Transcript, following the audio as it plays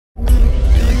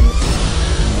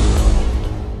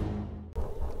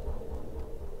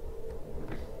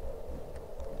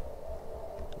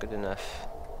enough.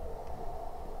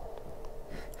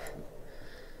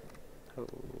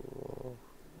 Oh.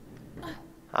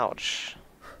 Ouch.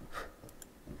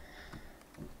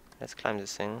 Let's climb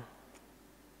this thing.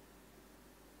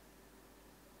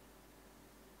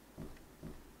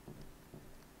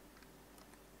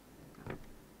 I'm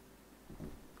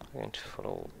going to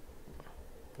follow.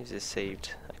 If this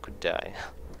saved, I could die.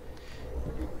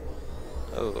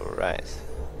 Oh, right.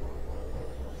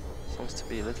 Seems to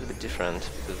be a little bit different,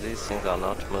 because these things are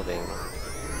not moving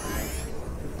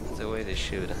the way they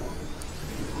should.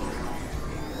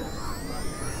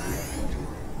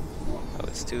 Oh,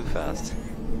 it's too fast.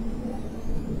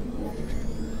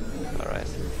 Alright.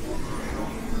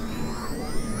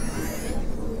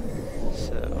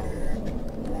 So...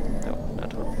 no,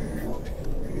 not all.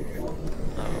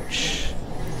 Ouch.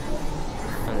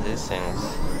 And these things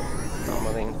are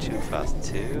moving too fast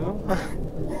too.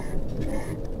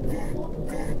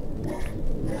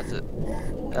 What the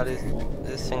hell is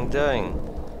this thing doing?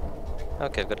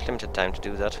 Okay, I've got limited time to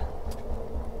do that.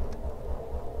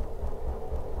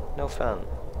 No fun.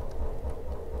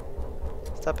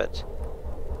 Stop it.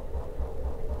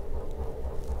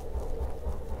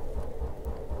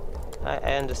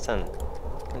 I understand.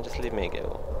 You can just leave me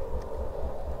go.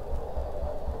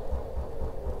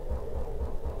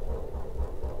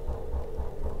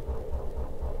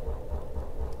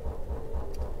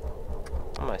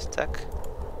 Am I stuck?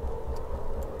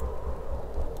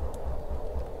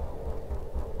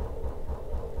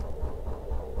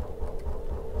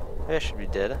 I should be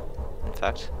dead, in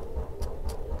fact.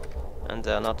 And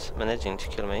they're not managing to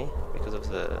kill me because of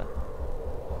the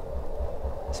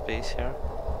space here.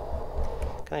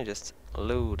 Can I just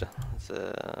load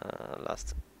the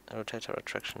last rotator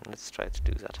attraction? Let's try to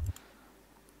do that.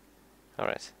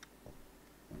 Alright.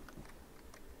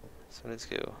 So let's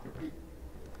go.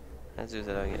 Let's do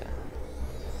that again.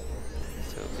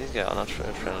 So these guys are not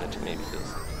friendly to me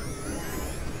because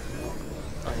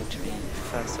I need to be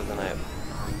faster than I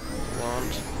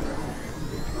want.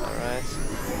 Alright.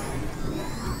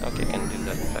 Okay, I can do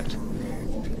that in fact.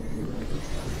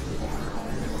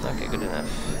 Okay, good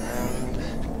enough. And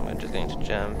we're just going to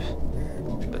jump,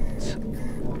 but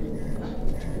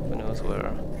who knows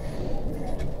where.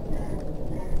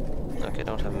 Okay,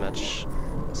 don't have much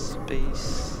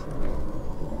space.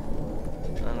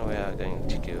 And we are going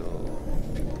to go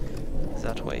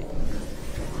that way.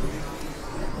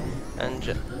 And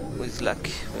with luck,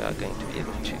 we are going to be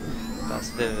able to pass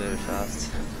very, very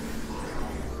fast.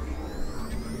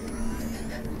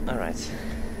 Alright.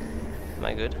 Am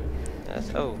I good?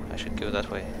 Yes. Oh, I should go that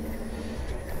way.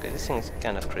 Okay, this thing is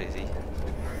kind of crazy.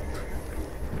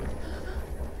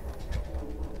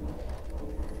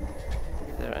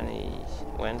 Is there any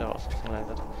wind or something like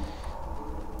that?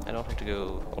 I don't have to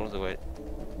go all the way.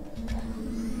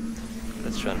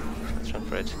 Let's run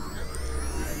for it.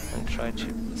 And try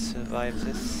to survive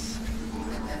this.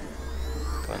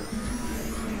 Come on.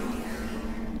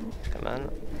 Come on.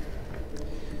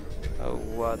 Oh,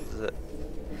 what the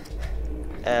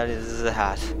hell is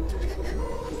that? A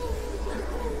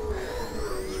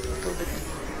little bit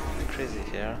crazy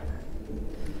here.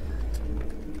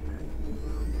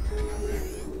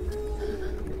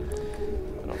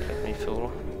 Don't let me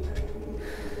fall.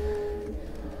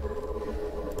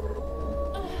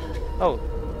 Oh!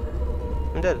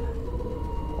 I'm dead.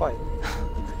 Why?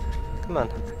 Come on.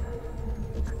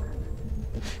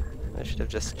 I should have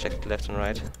just checked left and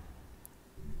right.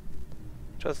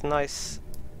 It was nice.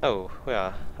 Oh,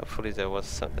 yeah, hopefully there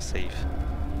was a save.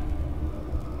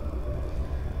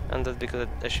 And that's because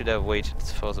I should have waited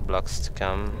for the blocks to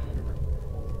come.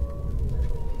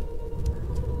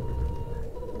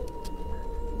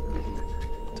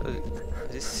 So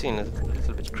this scene is a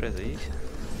little bit crazy.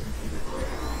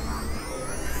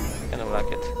 I kind of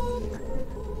like it.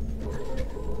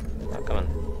 Oh, come on.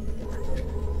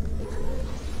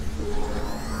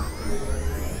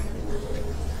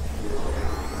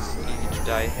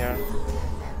 Die here.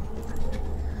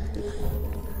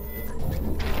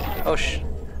 Oh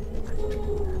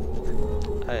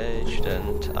I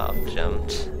shouldn't have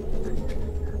jumped.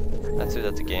 Let's do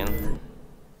that again.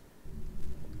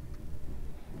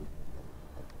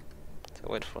 So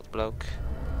wait for the bloke.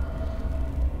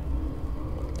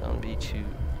 Don't be too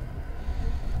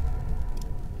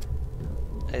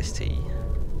hasty.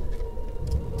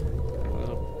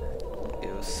 We'll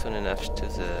go soon enough to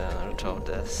the route of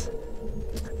death.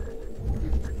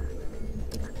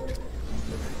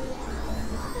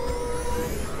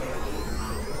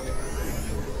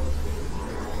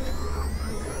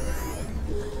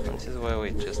 This is where we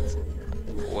just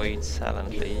wait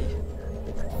silently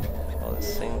for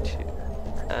this thing to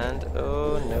And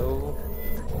oh no.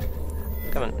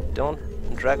 Come on, don't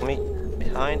drag me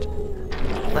behind.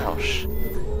 Ouch.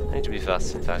 I need to be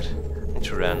fast, in fact. I need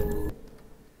to run.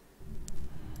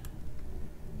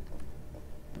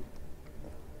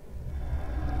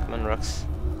 Come on, rocks.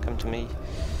 Come to me.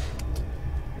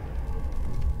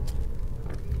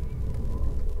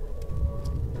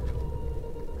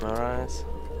 Alright.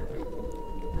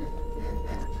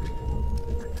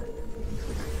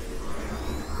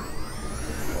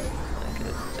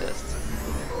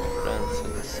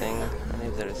 And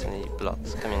if there is any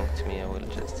blocks coming to me, I will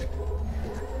just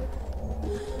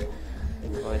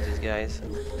avoid these guys.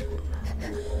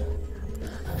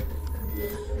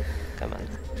 Come on.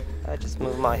 I just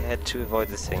move my head to avoid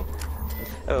this thing.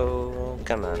 Oh,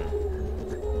 come on.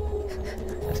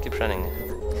 Let's keep running.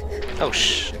 Oh,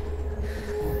 shh!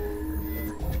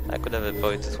 I could have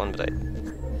avoided this one, but I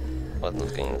was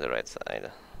not going the right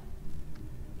side.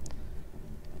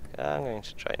 I'm going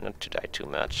to try not to die too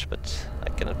much, but I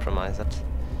cannot promise that.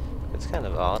 It's kind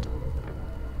of odd.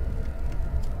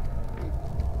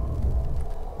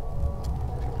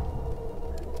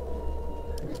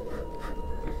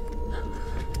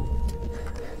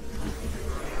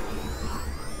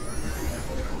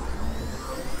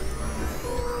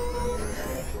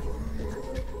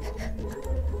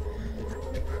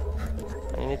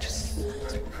 I need to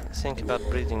think about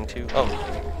breathing too. Oh!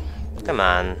 Come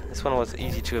on, this one was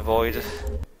easy to avoid. It's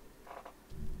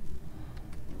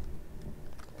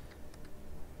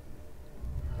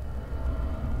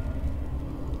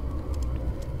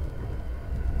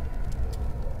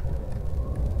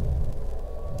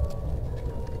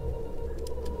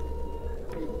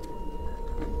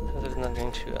not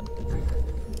going to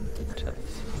have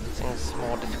things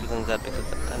more difficult than that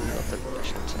because I'm not that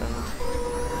patient and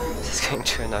this is going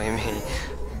to annoy me.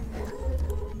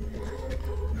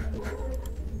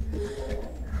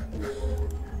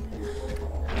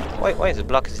 Why is the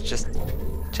block is just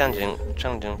changing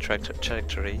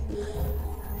trajectory?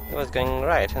 It was going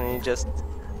right and he just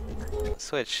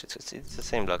switched. It's the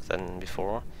same block than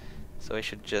before, so I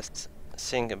should just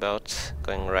think about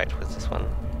going right with this one.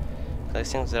 I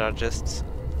think they are just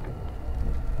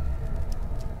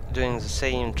doing the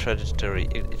same trajectory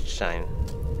each time.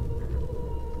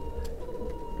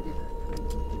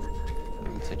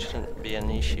 So it shouldn't be an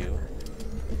issue.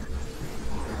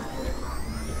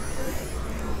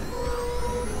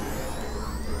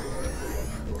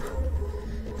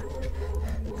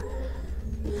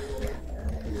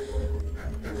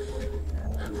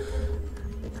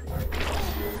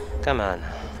 Come on.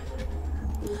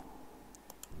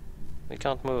 We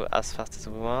can't move as fast as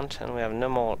we want, and we have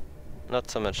not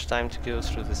so much time to go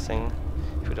through this thing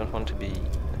if we don't want to be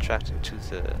attracted to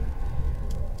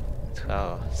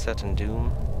our certain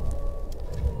doom.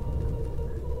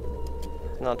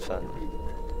 It's not fun.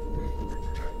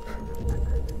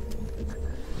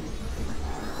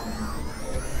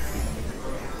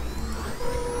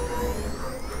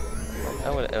 I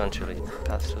will eventually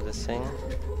pass through this thing.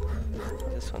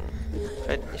 This one.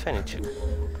 If I need to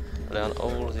learn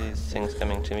all these things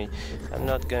coming to me, I'm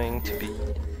not going to be...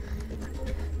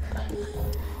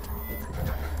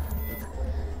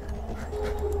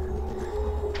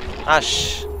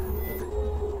 Ash!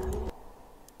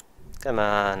 Come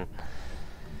on.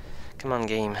 Come on,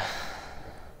 game.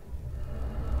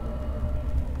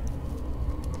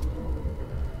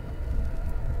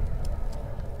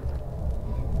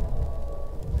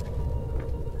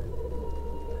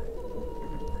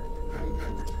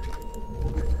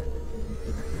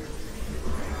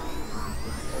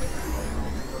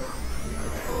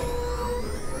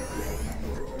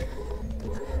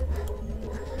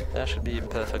 There should be a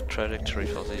perfect trajectory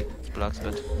for the blocks,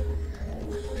 but...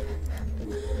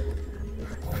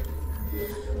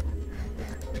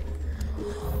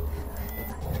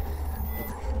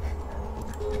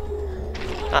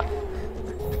 Ah!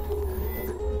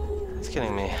 It's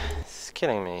killing me. It's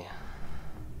killing me.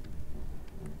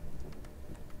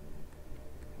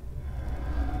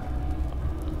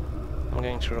 I'm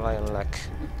going to rely on luck.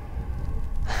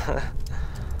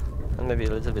 And maybe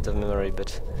a little bit of memory,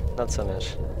 but not so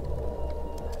much.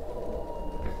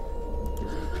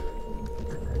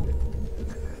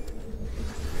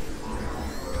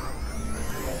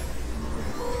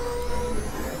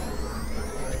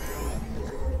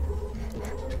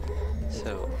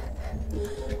 So,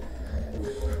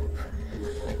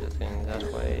 I'm just going that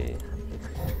way.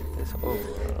 This, oh,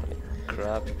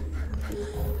 crap.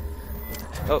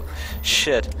 Oh,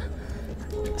 shit.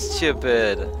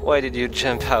 Stupid. Why did you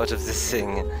jump out of this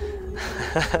thing?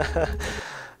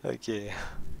 Okay.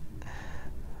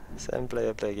 Same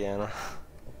player play again.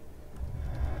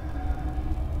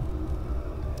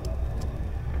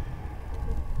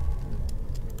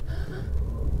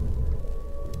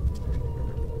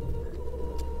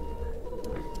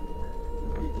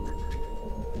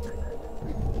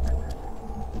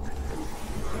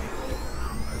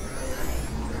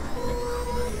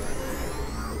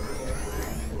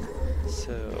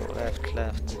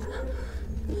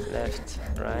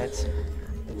 left, right,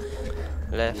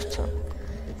 left,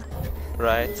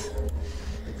 right,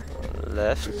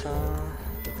 left,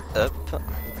 up,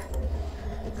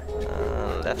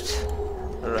 left,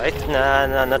 right. Nah,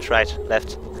 no, not right,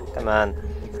 left. Come on.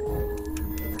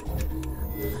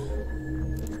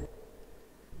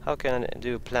 How can I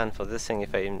do a plan for this thing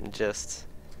if I'm just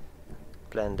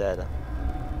plan dead?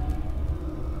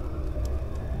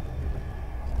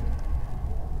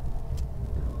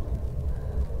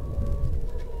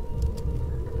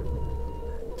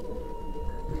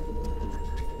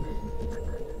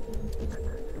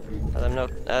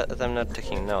 As I'm not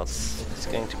taking notes, it's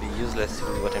going to be useless to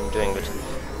do what I'm doing, but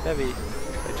maybe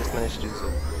if I just manage to do so,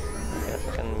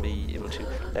 I can be able to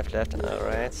left,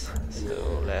 right,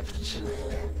 so left.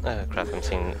 Oh crap, I'm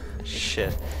saying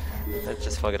shit. Let's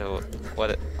just forget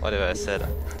whatever I said.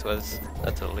 It was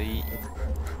utterly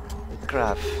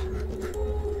crap.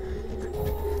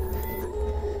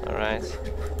 Alright.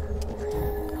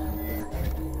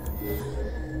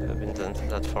 I've been done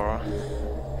that far.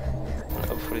 And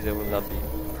hopefully they will not be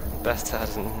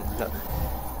bastards and not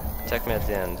attack me at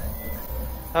the end.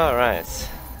 Alright.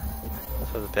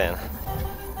 That was a pain.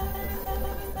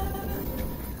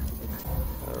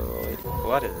 Oh, wait,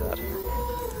 what is that?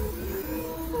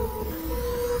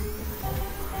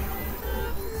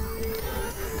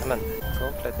 Come on,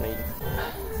 don't let me.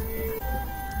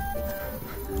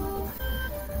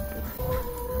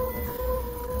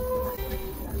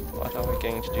 What are we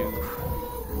going to do?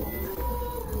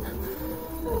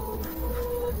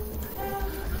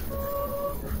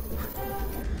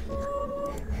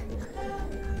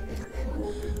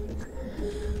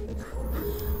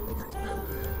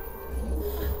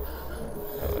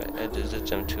 Oh, I just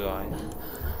jumped too high.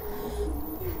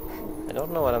 I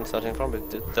don't know what I'm starting from,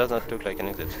 but it does not look like an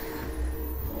exit.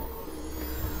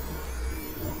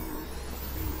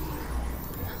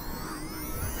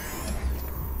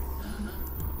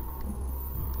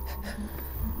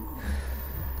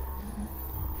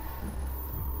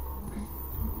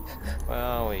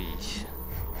 Well, it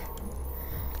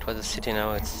was a city,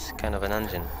 now it's kind of an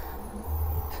engine.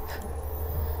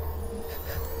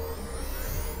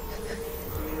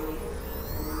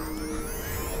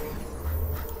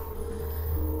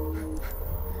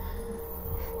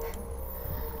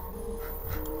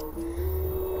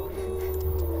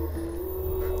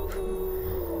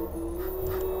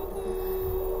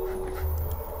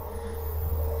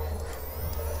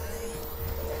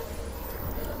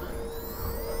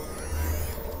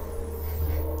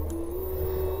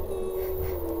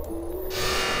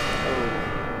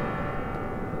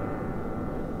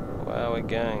 Where are we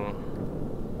going?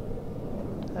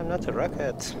 I'm not a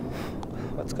rocket.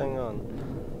 What's going on?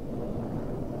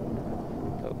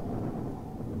 Oh.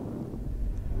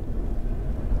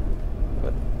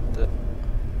 What the?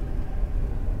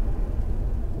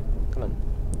 Come on.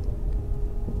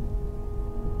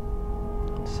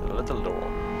 It's a little door.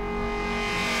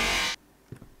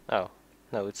 Oh,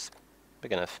 no, it's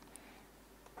big enough.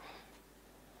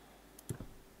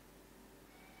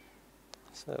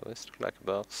 So it's like a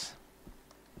box.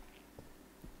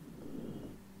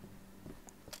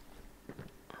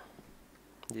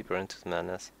 Deeper into the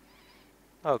madness.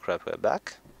 Oh crap, we're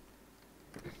back?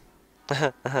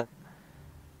 Are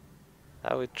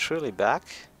we truly back?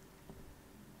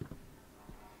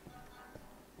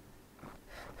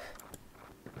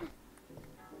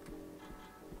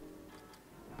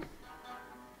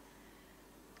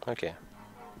 Okay.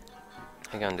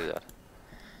 I can't do that.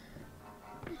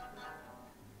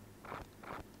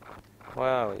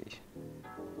 Wow.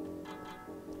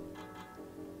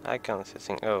 I can't see a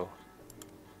thing. Oh.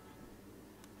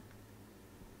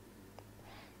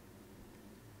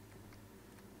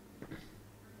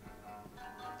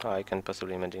 Oh, I can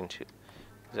possibly imagine to do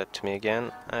that to me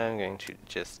again. I'm going to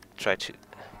just try to...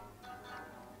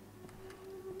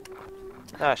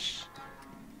 Ash!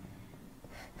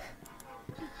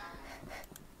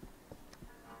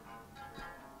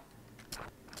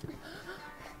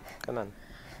 Come on.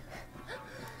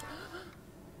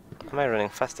 Am I running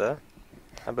faster?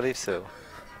 I believe so.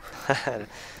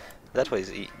 That way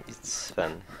it's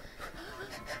fun.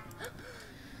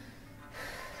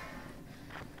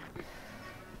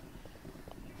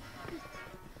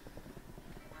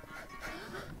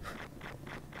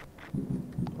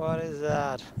 What is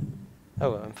that?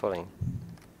 Oh, I'm falling.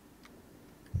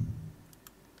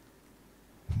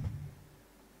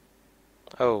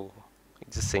 Oh,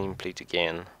 it's the same plate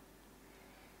again.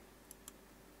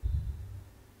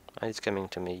 And it's coming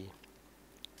to me.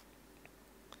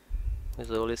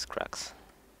 With all its cracks.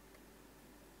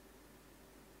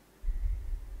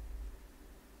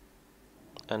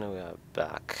 And we are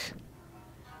back.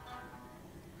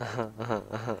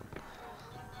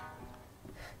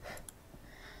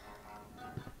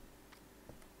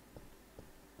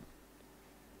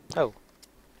 Oh,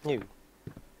 new.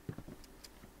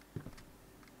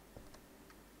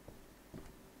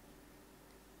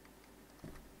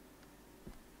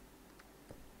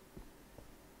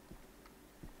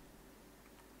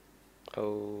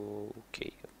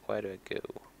 Okay, where do I go?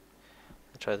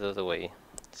 I'll try the other way.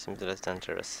 Seems less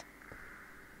dangerous.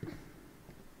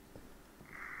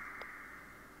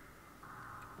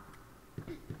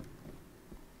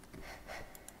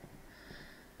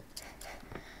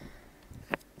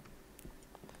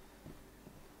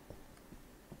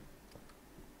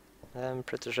 I'm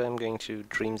pretty sure I'm going to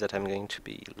dream that I'm going to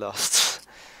be lost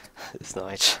this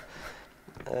night.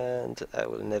 And I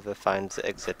will never find the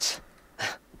exit.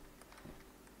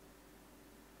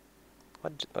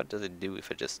 What does it do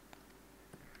if I just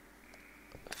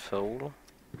fall?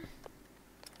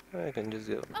 I can just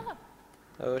go.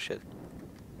 Oh shit.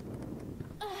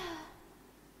 That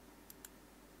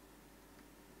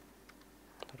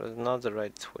was not the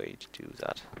right way to do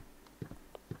that.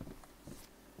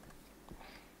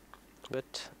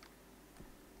 But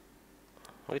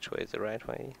which way is the right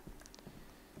way?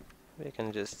 We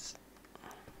can just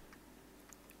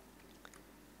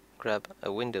grab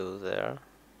a window there.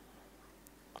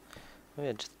 Maybe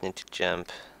I just need to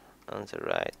jump on the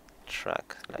right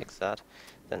track like that.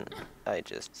 Then I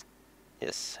just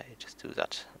do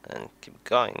that and keep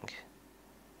going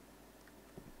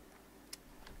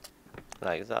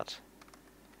like that.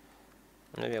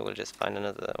 Maybe I will just find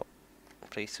another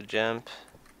place to jump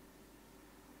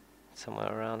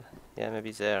somewhere around. Yeah,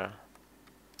 maybe there.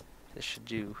 This should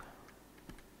do.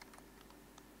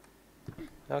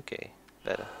 Okay,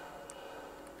 better.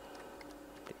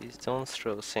 Please don't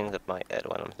throw things at my head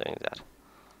while I'm doing that.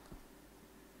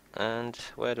 And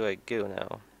where do I go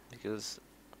now? Because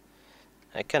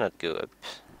I cannot go up.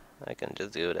 I can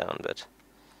just go down, but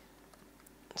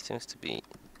it seems to be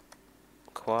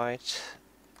quite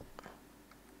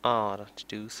hard to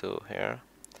do so here.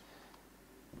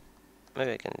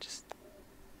 Maybe I can just...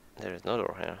 There is no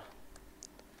door here.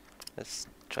 Let's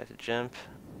try to jump.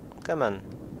 Come on.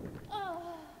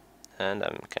 And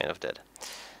I'm kind of dead.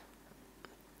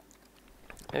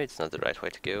 Maybe it's not the right way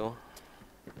to go.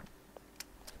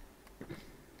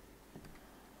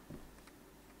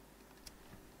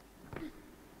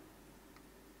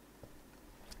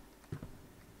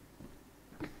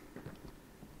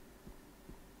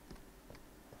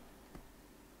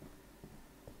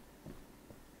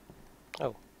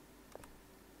 Oh.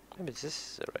 Maybe this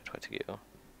is the right way to go.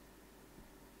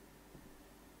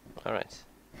 Alright.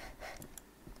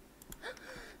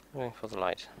 I'm going for the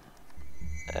light.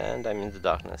 And I'm in the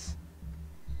darkness.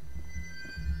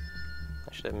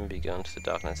 I should maybe go into the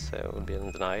darkness so it will be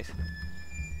in the night.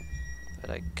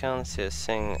 But I can't see a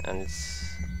thing and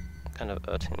it's kind of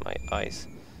hurting my eyes.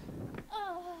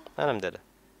 And I'm dead.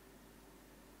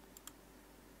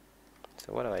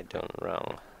 So what have I done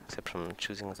wrong? Except from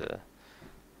choosing the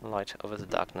light over the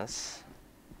darkness.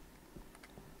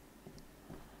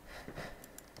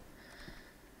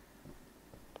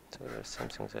 So there's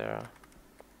something there.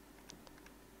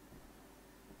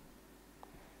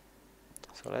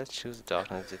 So let's choose the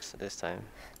darkness this time.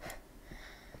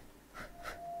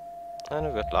 And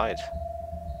we've got light.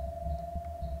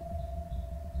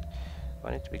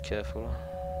 I need to be careful.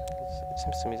 It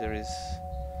seems to me there is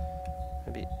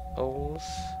maybe holes.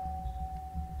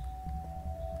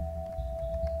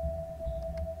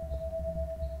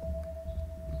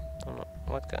 I don't know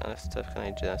what kind of stuff can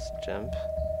I just jump.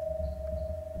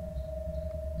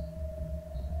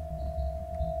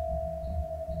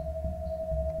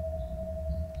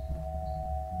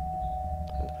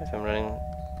 I don't know if I'm running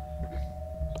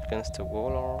against a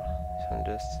wall or if I'm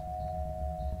just...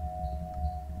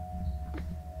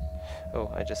 Oh,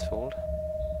 I just fooled.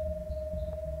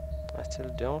 I still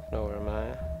don't know where am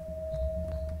I.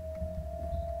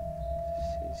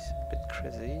 This is a bit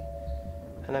crazy.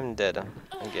 And I'm dead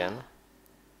again.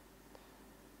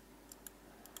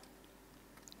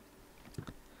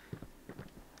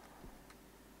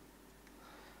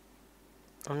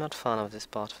 I'm not fan of this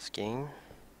part of this game.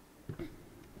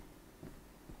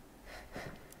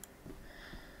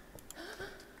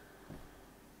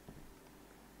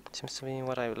 Seems to me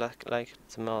what I like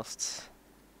the most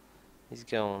is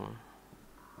gone.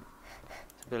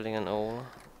 Building an hole.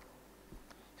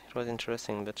 It was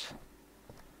interesting, but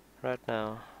right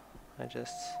now I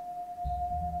just...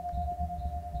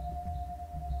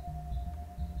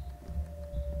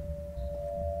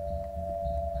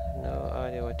 have no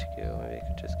idea where to go. Maybe I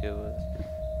could just go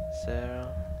there.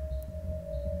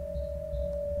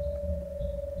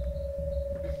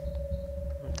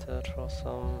 search for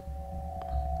some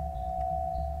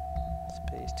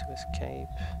space to escape.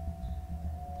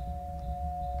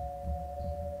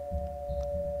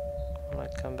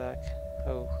 Alright, come back.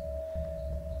 Oh.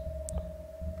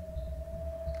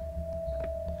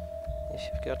 If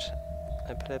you've got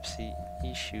epilepsy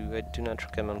issue, I do not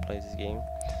recommend playing this game.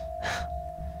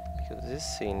 Because this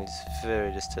scene is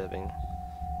very disturbing.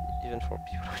 Even for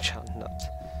people which are not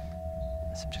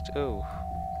subject. Oh.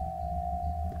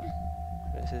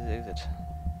 This is the exit.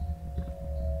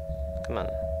 Come on.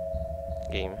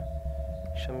 Game.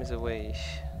 Show me the way.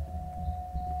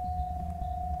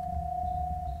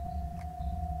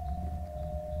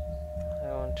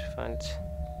 I want to find...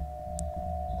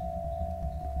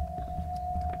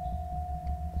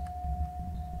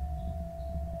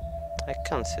 I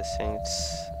can't see things.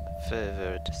 It's very,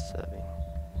 very disturbing.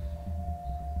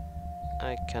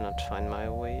 I cannot find my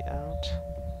way out.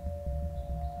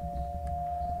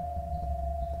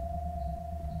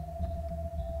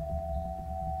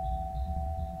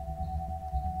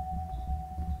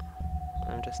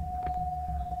 I'm just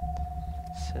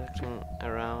circling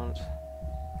around,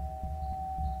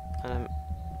 and I'm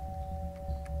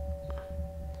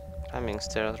climbing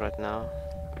stairs right now.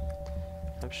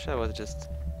 I'm sure I was just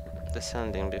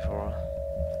descending before.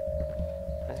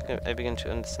 I think I began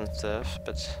to understand stuff,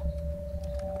 but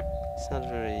it's not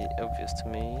very obvious to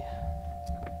me.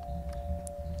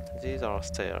 These are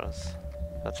stairs,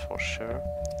 that's for sure.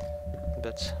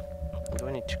 But do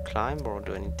I need to climb or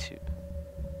do I need to...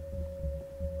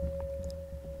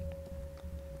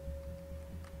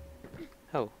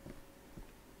 Oh,